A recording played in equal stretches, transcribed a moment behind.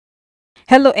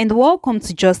Hello and welcome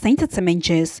to Just Entertainment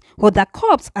Gist. Hoda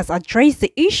Kotb has addressed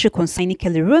the issue concerning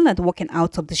Kelly Rowland walking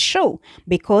out of the show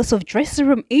because of dressing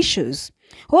room issues.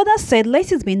 Hoda said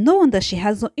let it be known that she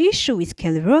has no issue with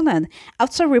Kelly Rowland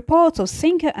after reports of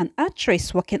singer and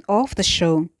actress walking off the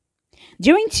show.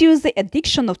 During Tuesday's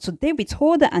edition of Today with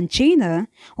Hoda and Gina,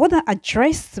 Hoda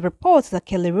addressed reports that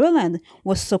Kelly Rowland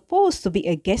was supposed to be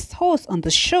a guest host on the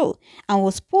show and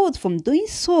was pulled from doing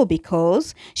so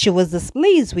because she was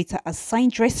displeased with her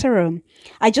assigned dressing room.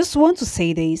 "I just want to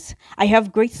say this. I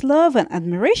have great love and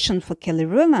admiration for Kelly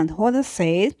Rowland," Hoda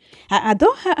said. "I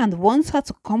adore her and want her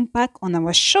to come back on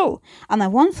our show, and I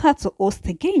want her to host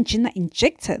again," Gina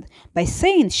injected by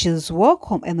saying she's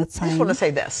welcome anytime. I just want to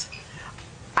say this.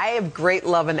 I have great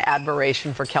love and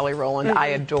admiration for Kelly Rowland. I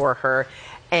adore her.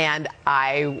 And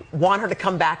I want her to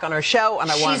come back on our show,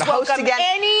 and I want her to host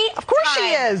again. Of course she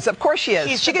is. Of course she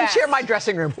is. She can share my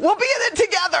dressing room. We'll be in it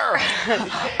together.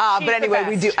 But anyway,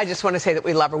 we do. I just want to say that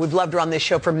we love her. We've loved her on this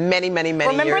show for many, many,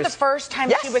 many years. Remember the first time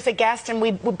she was a guest, and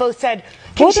we both said,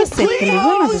 Hoda said Kelly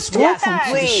Rowland is welcome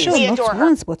to the show not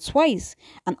once but twice,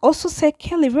 and also said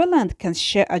Kelly Rowland can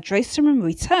share a dressing room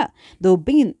with her. They'll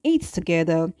be in it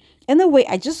together. Anyway,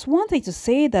 I just wanted to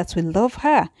say that we love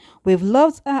her. We've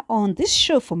loved her on this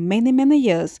show for many, many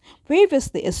years.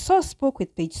 Previously, a source spoke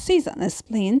with Page 6 and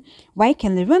explained why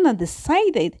Kelly Rowland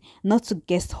decided not to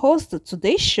guest host the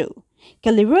Today show.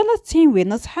 Kelly Rowland's team were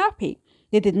not happy.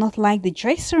 They did not like the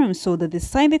dressing room, so they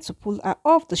decided to pull her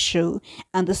off the show,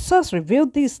 and the source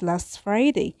revealed this last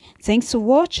Friday. Thanks for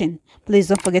watching. Please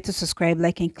don't forget to subscribe,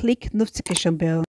 like, and click notification bell.